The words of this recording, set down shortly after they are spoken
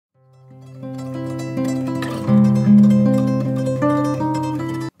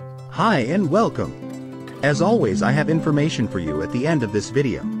Hi and welcome. As always, I have information for you at the end of this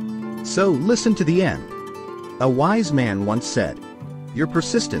video. So listen to the end. A wise man once said, "Your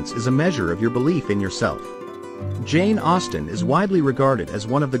persistence is a measure of your belief in yourself." Jane Austen is widely regarded as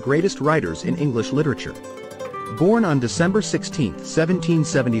one of the greatest writers in English literature. Born on December 16,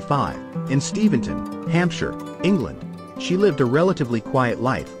 1775, in Steventon, Hampshire, England, she lived a relatively quiet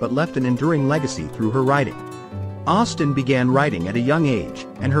life but left an enduring legacy through her writing. Austen began writing at a young age,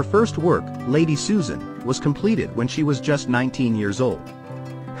 and her first work, Lady Susan, was completed when she was just 19 years old.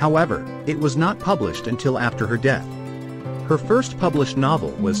 However, it was not published until after her death. Her first published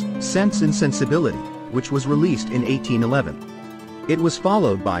novel was Sense and Sensibility, which was released in 1811. It was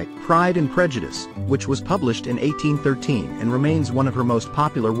followed by Pride and Prejudice, which was published in 1813 and remains one of her most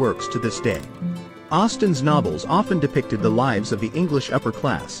popular works to this day. Austen's novels often depicted the lives of the English upper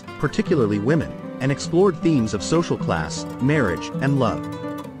class, particularly women, and explored themes of social class, marriage, and love.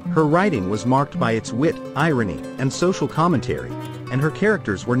 Her writing was marked by its wit, irony, and social commentary, and her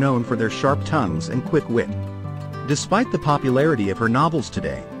characters were known for their sharp tongues and quick wit. Despite the popularity of her novels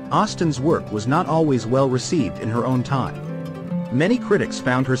today, Austen's work was not always well received in her own time. Many critics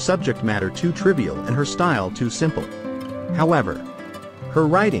found her subject matter too trivial and her style too simple. However, her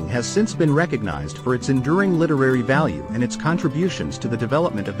writing has since been recognized for its enduring literary value and its contributions to the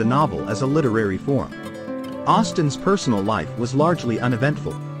development of the novel as a literary form. Austen's personal life was largely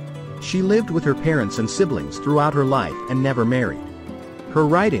uneventful. She lived with her parents and siblings throughout her life and never married. Her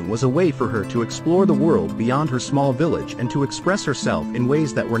writing was a way for her to explore the world beyond her small village and to express herself in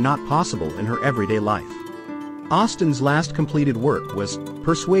ways that were not possible in her everyday life. Austen's last completed work was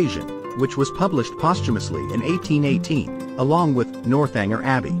Persuasion, which was published posthumously in 1818, along with Northanger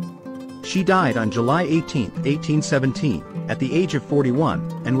Abbey. She died on July 18, 1817, at the age of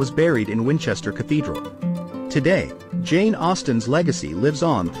 41, and was buried in Winchester Cathedral. Today, Jane Austen's legacy lives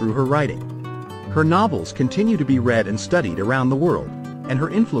on through her writing. Her novels continue to be read and studied around the world, and her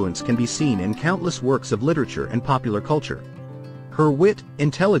influence can be seen in countless works of literature and popular culture. Her wit,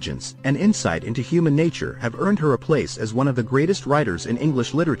 intelligence, and insight into human nature have earned her a place as one of the greatest writers in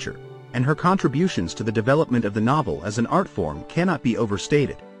English literature, and her contributions to the development of the novel as an art form cannot be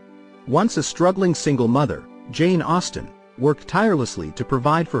overstated. Once a struggling single mother, Jane Austen worked tirelessly to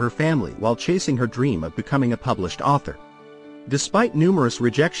provide for her family while chasing her dream of becoming a published author. Despite numerous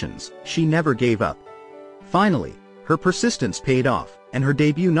rejections, she never gave up. Finally, her persistence paid off, and her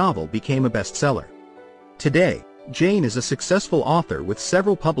debut novel became a bestseller. Today, Jane is a successful author with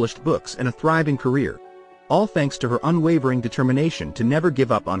several published books and a thriving career, all thanks to her unwavering determination to never give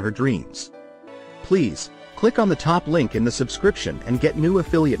up on her dreams. Please, click on the top link in the subscription and get New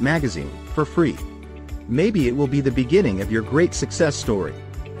Affiliate Magazine for free. Maybe it will be the beginning of your great success story.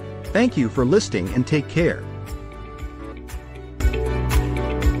 Thank you for listening and take care.